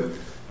similar,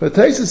 but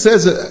Taisus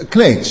says a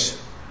knech.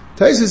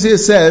 Taisus here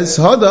says,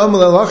 Hada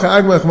Amal Allah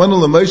Agmach Manu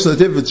L'Moshe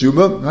L'Tifritz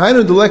Ruba,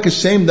 Hainu Delek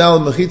Shem Dal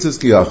Mechitzis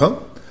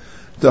Kiyacham,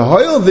 the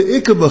Hoyel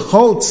V'Ika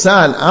B'chol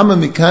Tzad Amma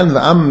Mikan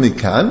V'Amma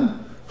Mikan,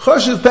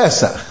 Choshev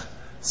Pesach.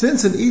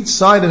 Since in each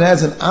side it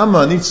has an Amma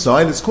on each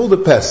side, it's called a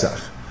Pesach.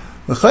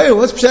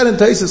 What's Pshat in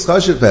Taisus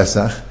Choshev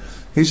Pesach?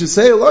 He should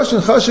say a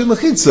Lashon Choshev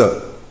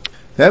Mechitza.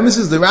 The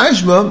emphasis the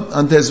Rashba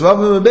on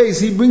Tezvav and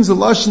Beis, he brings a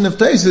Lashon of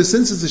Taisus,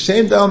 since it's a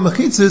shame down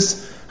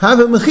Mechitzas, have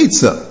a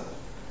Mechitza.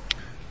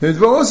 The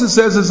Dvar also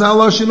says it's a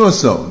Lashon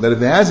also, that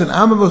if it has an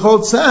Amma V'chol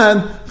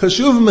Tzad,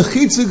 Chashuv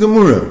Mechitza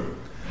Gemura.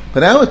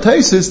 But our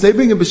Taisus, they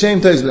bring a B'Shem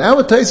Taisus, but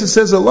our Taisus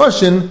says a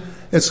Lashon,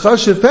 it's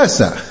Choshev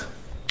Pesach.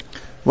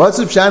 What's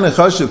the Pshat in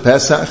Choshev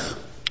Pesach?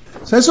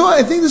 So that's why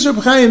I think this Reb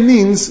Chaim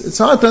means, it's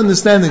hard to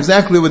understand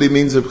exactly what he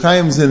means. Reb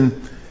Chaim's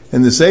in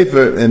the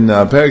Sefer, in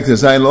Perek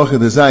Tezayin, Locha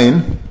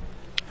Tezayin,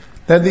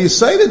 that the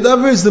Yisayid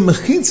Davar is the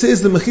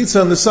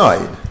Mechitza on the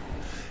side.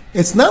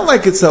 It's not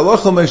like it's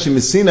Halacha Moshe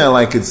Messina,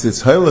 like it's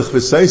Heilich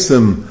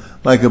V'Seisim,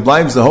 like it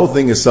blimes the whole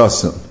thing is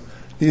Sassim.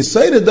 The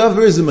Yisayid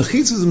Davar is the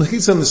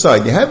Mechitza on the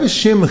side. You have a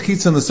Shem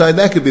Mechitza on the side,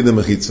 that could be the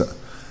Mechitza.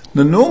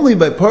 Now normally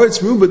by Paretz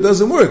Meruba it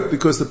doesn't work,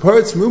 because the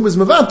Paretz Meruba is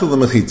Mevatel the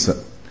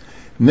Mechitza.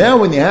 Now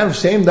when you have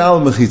Shem Dal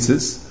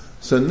Mechitzas,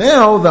 so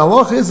now the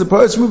halacha is the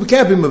Paretz Meruba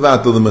can't be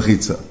Mevatel the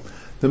Mechitza.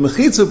 The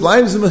Mechitza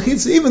blimes the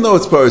Mechitza even though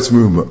it's Paretz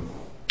Meruba.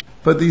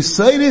 But the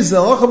side is, the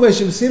halacha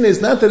Moshe Messina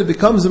is not that it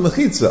becomes a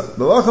Mechitza.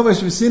 The halacha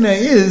Moshe Messina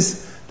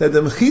is that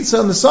the Mechitza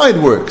on the side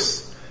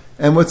works.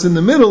 And what's in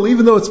the middle,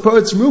 even though it's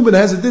Paretz Meruba, it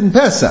has a din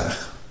Pesach.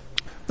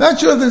 Not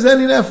sure if there's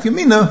any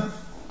nafkamina,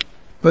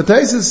 but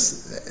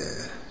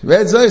Taisus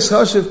read Zayis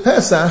Choshev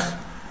Pesach,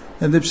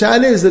 and the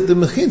pshat is that the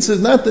mechitza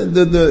is not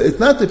it's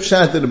not the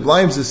pshat that it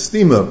blimes the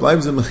stima, it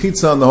blimes the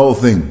mechitza on the whole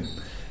thing.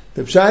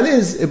 The pshat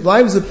is, it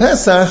blimes the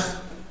Pesach,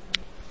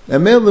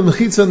 and male the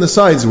mechitza on the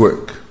sides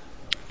work.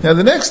 Now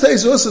the next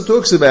case also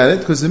talks about it,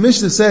 because the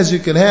Mishnah says you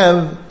can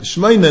have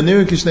Shmeina,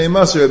 Nir Kishnei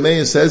Masr,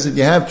 Meir says that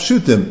you have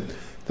Pshutim,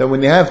 that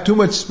when you have too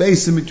much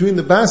space in between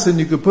the pasin,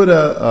 you could put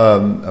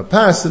a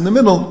pass in the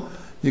middle,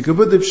 you could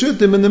put the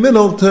Pshutim in the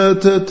middle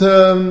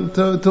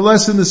to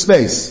lessen the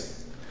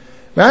space.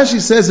 Rashi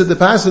says that the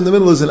pass in the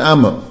middle is an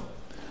Amma.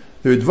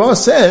 The Ritva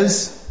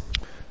says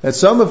that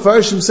some of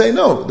Farshim say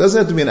no, it doesn't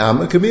have to be an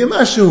Amma, it could be a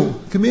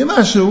Mashu. It could be a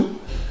Mashu.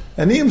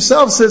 And he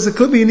himself says it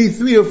could be you need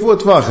 3 or 4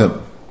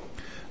 Tvachim.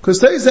 Because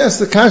Taiz asks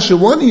the Kasha,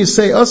 why do you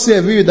say,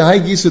 Aseh Avir the High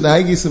Gisu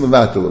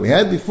Mavatul? We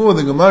had before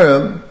the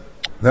Gemara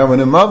that when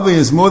a Mavli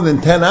is more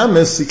than 10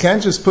 Amis, you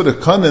can't just put a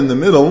Kana in the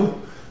middle,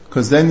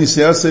 because then you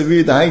say, Aseh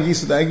Avir the High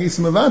Gisu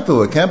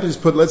Mavatul. You can't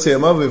just put, let's say a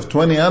Mavli of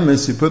 20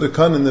 Amis, you put a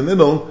Kana in the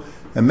middle,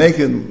 and make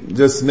 2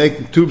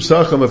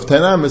 psachim of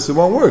 10 amis, it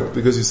won't work,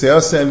 because you say,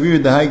 Aseh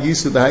Avir the High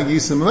Gisu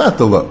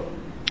Mavatul.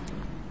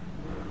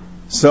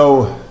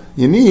 So,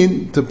 you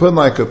need to put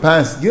like a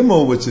past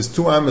gimel, which is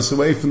 2 amis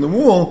away from the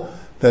wall,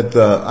 that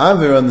the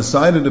Avir on the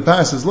side of the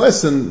pass is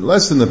less than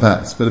the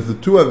pass. But if the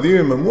two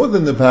Avirim are more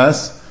than the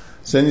pass,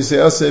 so then you say,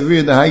 Aseh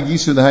Avir, the Hai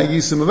Gisu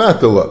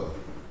Mavatala.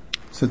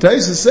 So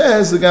Taisa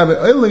says, the Gabi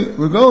Oili,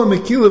 Regola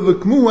Mekila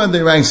V'Kmuwa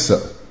Deraisa.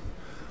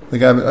 The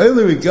Gabi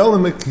Oili,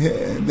 Regola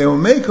Mekila, they will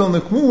make on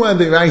the Kmuwa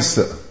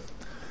Deraisa.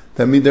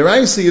 That means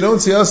Deraisa, you don't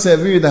say Aseh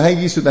Avir, the Hai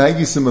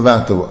Gisu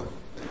Mavatala.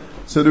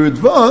 So the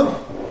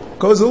Ritva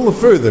goes a little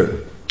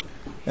further.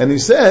 And he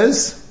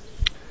says,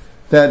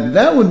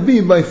 that would be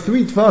by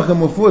 3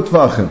 Tvachim or 4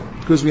 Tvachim.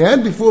 Because we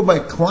had before by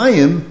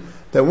Klayim,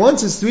 that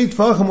once it's 3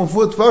 Tvachim or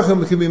 4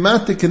 Tvachim, it can be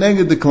Matik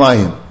Keneged the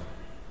Klayim.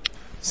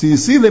 So you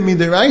see that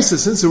Midiraisa,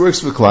 since it works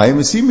for Klayim,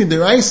 you see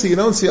Midiraisa, you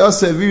don't see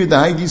Aseh Avir, the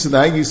Hai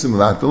Gisu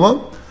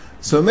Mavatala.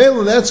 So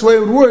Mela, that's why it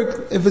would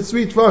work if it's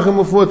 3 Tvachim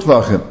or 4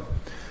 Tvachim.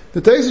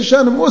 The Taisa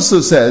Shanim also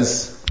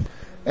says,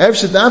 Ev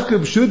Shadavka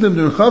B'Shudim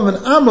D'Rechavan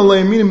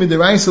Amalei Minim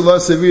Midiraisa Lo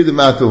Aseh Avir the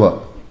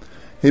Matala.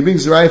 He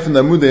brings the right from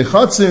the Amudei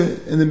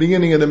Chatzir in the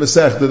beginning of the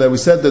Masechta that we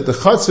said that the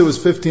Chatzir was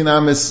 15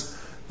 Amis,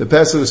 the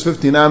Pesach was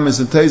 15 Amis,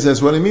 and Teis,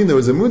 that's what I mean. There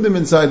was a Mudim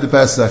inside the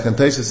Pesach, and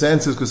Teis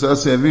answers, because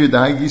Aseh Avir, the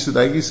Hai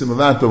Gisu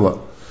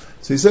Mavatala.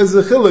 So he says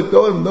the Chiluk,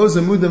 those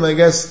Amudim, I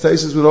guess,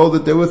 Teis would hold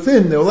that they were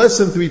thin, they were less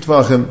than 3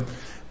 Tvachim.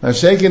 Now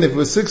shaken, if it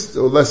was 6,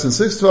 or less than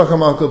 6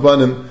 Tvachim, Al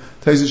Kabanim,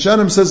 Teis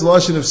Shanim says,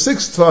 Lashon of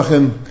 6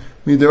 Tvachim,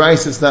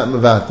 Midarais, it's not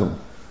Mavatal.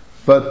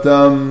 But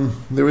the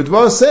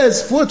Ritva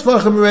says 4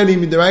 Tvachim already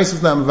Midarais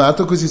is not Mavato,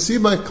 because you see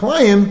by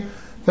Klayim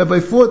that by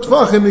 4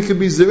 Tvachim it could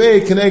be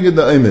Zerei Keneged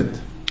the Oimid.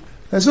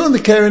 That's what the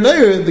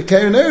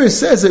Karanayr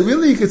says that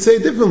really you could say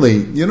differently.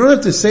 You don't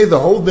have to say the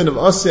whole din of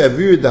Aseh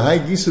Avir, the Hai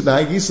Gisu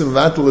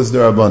Mavatal is the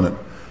Rabbanan.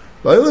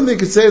 But you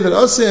could say that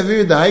Aseh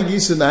Avir, the Hai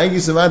Gisu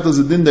Mavatal is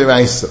a din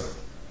deraisa.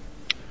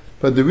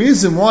 But the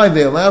reason why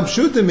they allow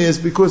Pshutim is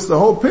because the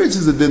whole purchase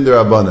is a din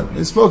derabanan.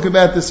 We spoke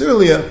about this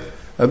earlier.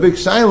 A big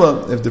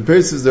shaila, if the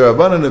purchase is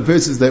derabanan, the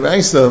purchase is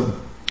deraisa,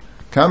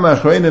 Kama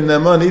Achreinim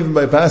Neman, even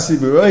by Pasi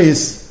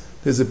B'Rois,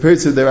 there's a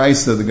purchase of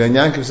deraisa. The Gan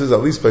Yankov says at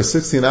least by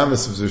 16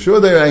 Amos for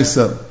sure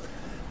deraisa.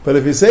 But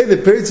if you say the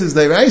purchase is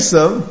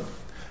deraisa,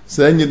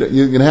 so then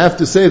you're going to have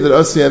to say that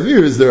Aseh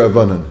Avir is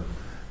derabanan.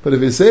 But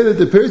if you say that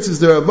the purchase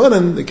is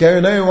derabanan, the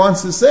Karanayr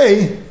wants to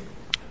say,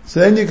 so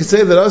then you could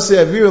say that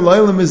Aseh Avir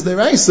Lailam is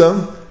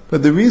deraisa,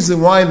 but the reason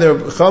why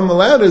they're Cham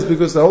allowed is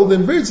because the whole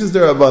din purchase is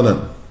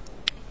derabanan.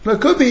 Now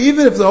it could be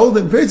even if the whole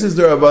din purchase is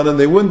derabanan,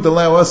 they wouldn't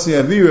allow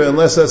Aseh Avir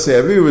unless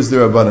Aseh Avir was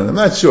derabanan. I'm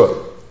not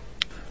sure.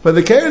 But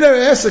the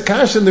Karanayr asks a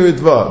kash in the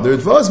Ritva. The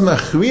Ritva is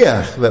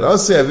machriach that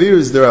Aseh Avir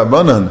is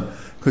derabanan,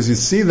 because you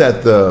see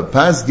that the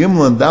Pas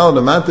Gimel and Dal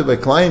Amata by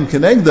Klayim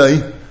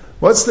Kenegdai.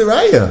 What's the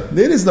raya?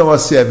 There is no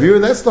Aseh Avir.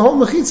 That's the whole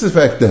mechitza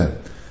factor.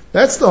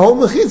 That's the whole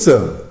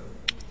mechitza.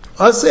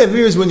 Aseh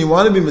Avir is when you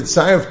want to be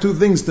mitzayir of 2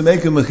 things to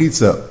make a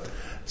mechitza.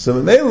 So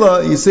in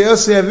Mela, you say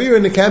Aseh Avir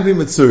and it can't be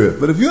mitzayir.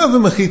 But if you have a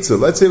mechitza,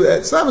 let's say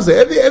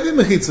every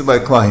mechitza by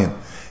Klayim,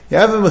 you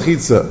have a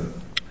mechitza,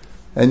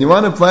 and you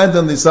want to plant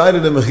on the side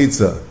of the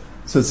mechitza.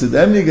 So to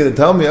them you're going to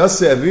tell me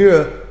Aseh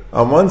Avir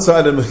on one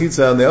side of the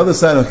mechitza, on the other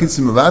side of the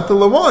mechitza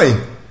mevatel. Why?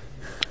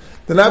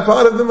 They're not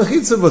part of the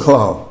mechitza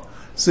b'chlal.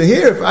 So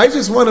here, if I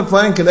just want to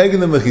plant keneged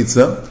the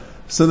mechitza,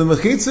 so the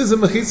mechitza is a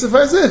mechitza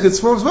farzich, it's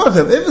 4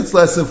 tvachim. If it's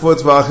less than 4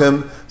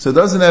 tvachim, so it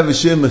doesn't have a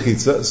shir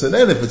mechitza, so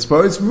then if it's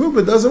paritz meruba,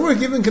 it doesn't work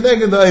even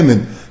keneged the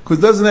aymin, because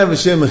it doesn't have a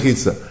shir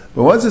mechitza.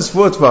 But once it's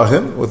 4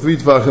 tvachim, or 3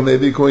 tvachim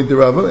maybe according to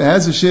Rava, it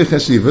has a shir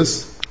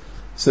chashivas,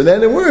 so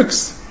then it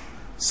works.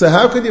 So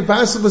how could you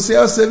possibly say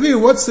Aseh Avir?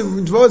 What's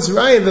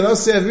right that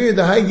Aseh Avir,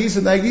 the Hai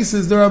Gisa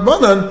is the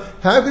Rabbanan?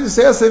 How could you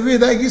say Aseh Avir,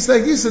 the Hai Gisa?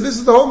 This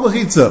is the whole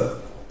mechitza.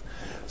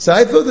 So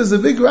I thought there's a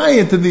big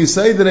riot to the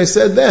Yisai that I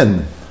said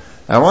then.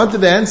 I wanted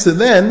to answer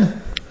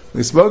then.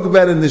 We spoke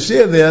about it in the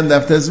Shir there, and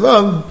Daf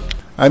Tezvav,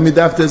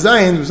 Daf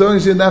Tezayin, we're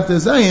talking Daf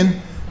Tezayin,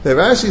 that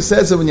Rashi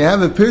says that when you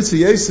have a Pirtzi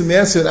Yesim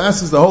Yasir, it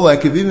asks the whole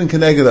like even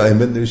Keneged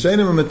Aymed, the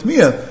Rishayim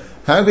Matmiyah,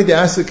 how could you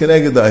ask the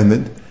Keneged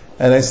Aymed?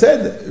 And I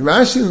said,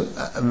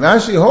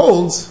 Rashi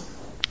holds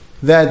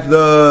that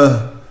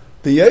the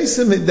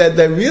Yesim,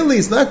 that really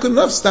is not good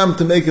enough stam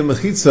to make a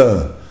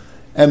mechitza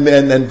and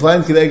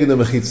plant Keneged the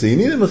mechitza. You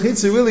need a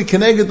mechitza really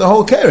Keneged the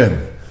whole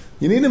keren.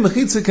 You need a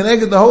mechitza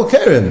Keneged the whole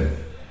keren.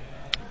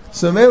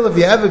 So male, if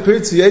you have a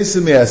Pirtzi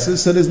Yesim Yasir,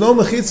 so there's no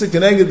mechitza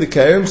Keneged the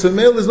keren, so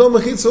male, there's no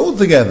mechitza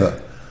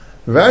altogether.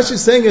 Rashi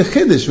is saying a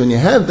chiddush, when you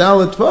have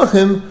Dalet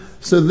Tvachim,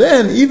 so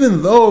then,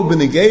 even though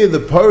B'negeya the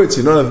parrots,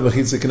 you don't have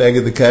mechitza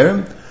Keneged the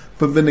keren,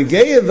 but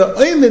B'negeya the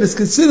Oymen is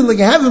considered like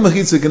you have a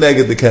mechitza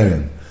Keneged the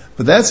keren.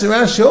 But that's the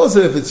Rashi holds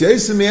that if it's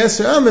Yesim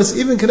Yasir Amas,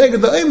 even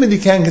Keneged the Oymen you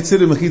can't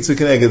consider mechitza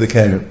Keneged the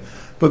keren.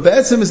 But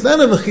B'etzim it's not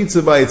a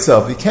mechitza by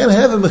itself. You can't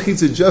have a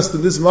mechitza just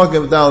in this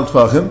market of Dalet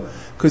Tvachim,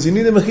 because you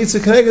need a mechitza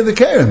Keneged the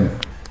keren.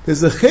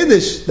 There's a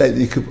chiddush that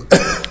you could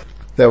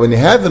that when you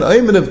have an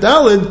Oymen of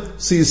Daled,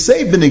 so you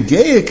say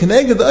B'negeya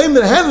Keneged the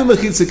Oymen have a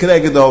mechitza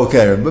Keneged the whole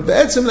keren. But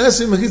B'etzim it has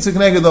to be mechitza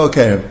Keneged the whole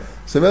keren.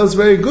 So that's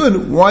very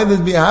good. Why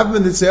did we have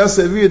it say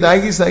Aseh Avir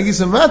Dagis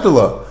and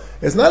Matala?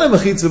 It's not a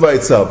mechitza by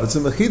itself. It's a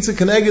mechitza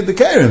Keneged the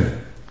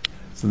keren.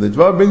 So the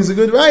Dvar brings a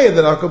good raya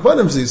that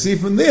Akapanim. So you see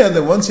from there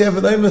that once you have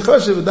an Ayim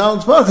Chashav, a Dal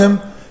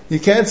Tmachim, you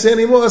can't say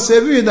anymore,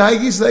 Sevir, the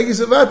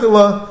Haigis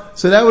Avatala,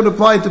 so that would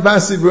apply to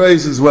Pasi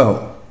B'Reis as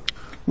well.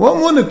 One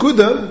more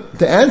Nakuda,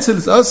 to answer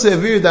this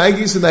Sevir, the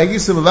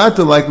Haigis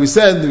Avatala, like we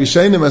said, the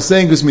Rishayim are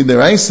saying, because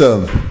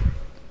Midaraisa,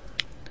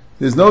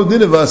 there's no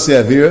din of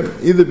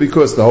Sevir, either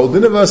because the whole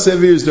din of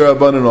Sevir is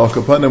Derabanan or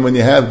Akapanim, when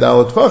you have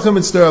Dal Tmachim,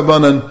 it's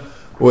Derabanan,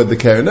 or the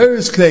Karaner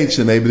is Knetch,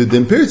 and maybe the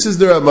Din Pirtz is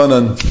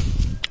Derabanan.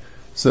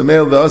 So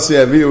male the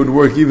Asiyavir would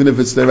work even if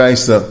it's the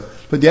Raisa.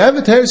 But you have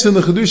a teretz in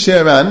the Chedush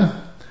Iran,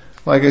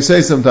 like I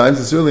say sometimes,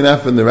 it's really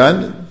not from the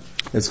Ran.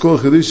 It's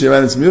called Chedush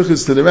Iran, it's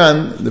Milchus to the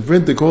Ran. The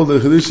printer called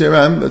it Chedush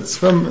Iran, but it's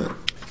from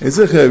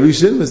Ezech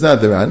Rishon, it's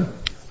not the Ran.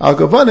 Al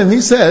Kapanim, he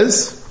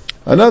says,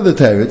 another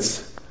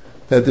teretz,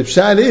 that the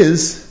Pshat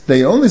is,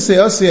 they only say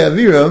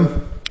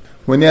Asiyavir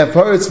when you have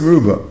Paretz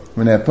Meruba.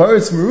 When you have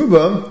Paretz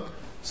Meruba,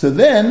 so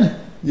then,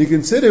 you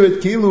consider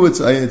it kilu, it's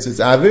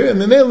avir,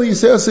 and then you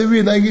say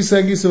asavir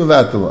nagisa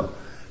avatala.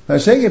 Now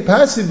shenge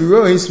pasi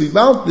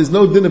b'rois, there's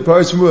no din of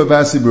paris ruba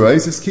pasi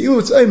b'rois. It's kilu,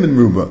 it's ayman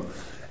ruba,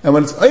 and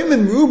when it's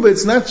ayman ruba,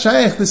 it's not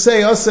shaykh to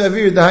say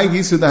asavir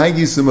dahagisa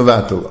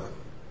avatala.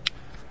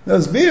 Now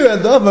it's bir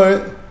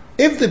adavar.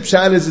 If the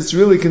pshat is it's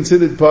really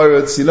considered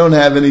parrots, you don't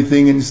have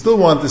anything, and you still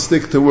want to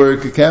stick to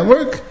work, it can't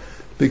work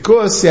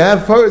because you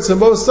have parrots on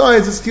both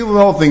sides. It's kilu, the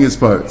whole thing is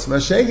parrots. Now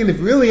shenge, if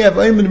you really have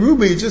ayman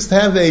ruba, you just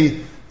have a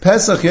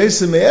Pesach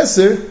Yosem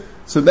Me'eser,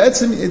 so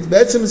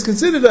Betzim is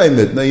considered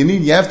Aymed. Now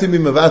you have to be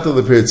Mavatal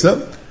the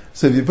Pirza.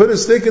 So if you put a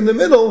stick in the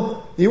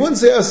middle, you wouldn't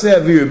say Aseh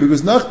Avir,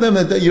 because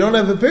Nachdem, that you don't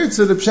have a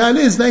Pirza, the Pshan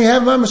is, now you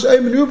have Mamash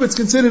Aymed Rup, it's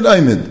considered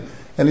Aymed.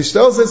 And he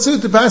tells that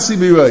suit to Pasi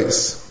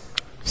B'Rois.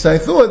 So I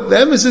thought, the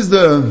emphasis,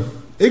 the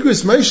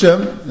Igris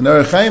Moshe, in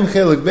Arachaim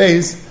Chelik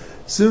Beis,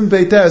 Sim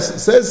Beites,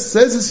 says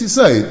as he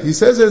said. He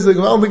says as a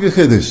Gvaldig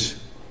Chiddush.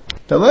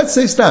 Now let's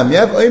say Stam, you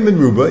have Aymed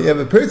Ruba, you have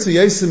a Pirza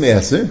Yosem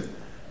Me'eser,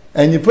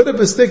 and you put up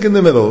a stick in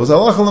the middle. It was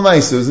Halacha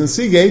L'maisa. It was in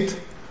Seagate,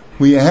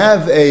 where you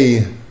have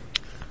the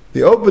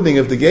opening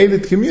of the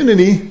gated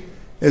community,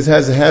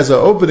 has an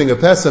opening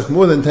of Pesach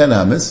more than 10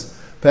 amas,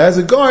 but has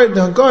a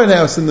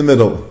guardhouse in the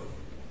middle.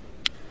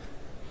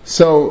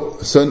 So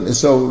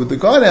with the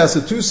guardhouse,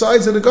 the two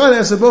sides of the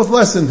guardhouse are both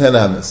less than 10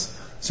 amas.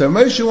 So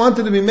Moshe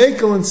wanted to be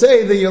makel and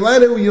say that you're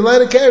allowed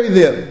to carry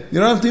there.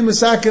 You don't have to be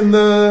masakin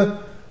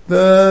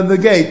the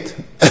gate.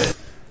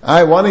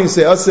 Why don't you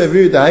say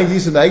Asavir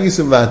Dahagis and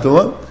Dahagis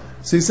Vatala?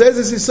 So he says,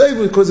 as he said,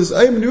 because his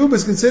Ayman Ruba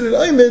is considered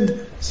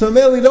Ayman, so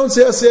mainly don't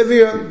say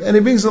Asavir, and he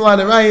brings a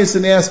lot of rayas,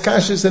 and he asks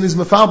kashas, and he's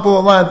mafalpal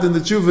a lot in the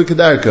Tshuva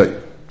Kedarkai.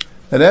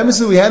 And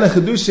obviously we had a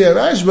Chedush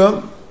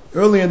Rashba,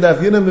 early in Daf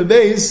Yunam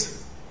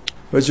Beis,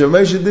 which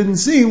Ramesha didn't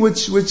see,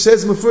 which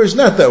says Mefurish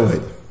not that way.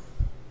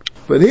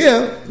 But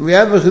here, we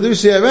have a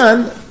Chedush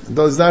Ran,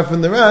 though it's not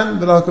from the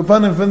Ran, but Al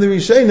Kapanim from the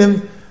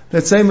Rishonim,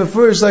 that say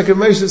Mefurish like a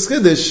Ramesha's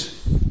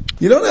Chiddush.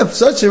 You don't have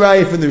such a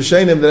raya from the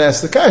Rishonim that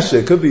asks the kasha.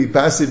 It could be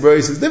Pasi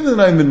B'Reis is different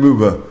than Ayman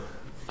Ruba.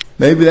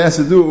 Maybe it has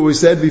to do with what we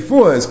said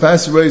before. Is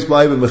Pasi B'Reis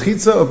b'layba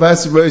mechitza, or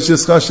Pasi B'Reis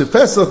just kasha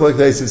Pesach, like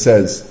Taisa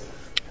says?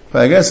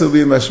 But I guess it will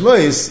be a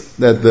mashmois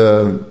that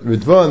the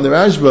Ritva and the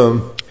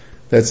Rashbam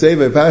that say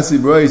by Pasi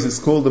B'Reis it's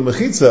called the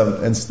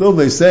mechitza, and still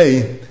they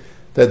say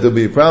that there'll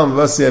be a problem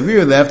with Asi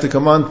Avir. They have to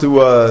come on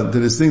to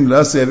this thing that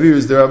Asi Avir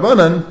is the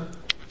Rabbanan.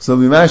 So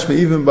it'll be mashma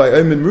even by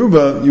Ayman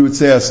Ruba you would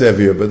say Asi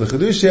Avir. But the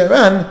Chedush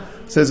Yaran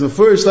says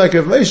before it's like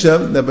Rav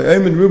Moshe that by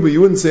Ayman Ruba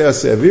you wouldn't say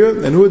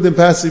Aseh and who would then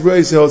Pasi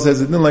B'Reis says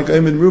it didn't like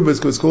Ayman Ruba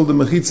because it's called the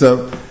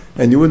Mechitza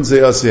and you wouldn't say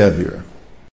Aseh Avir.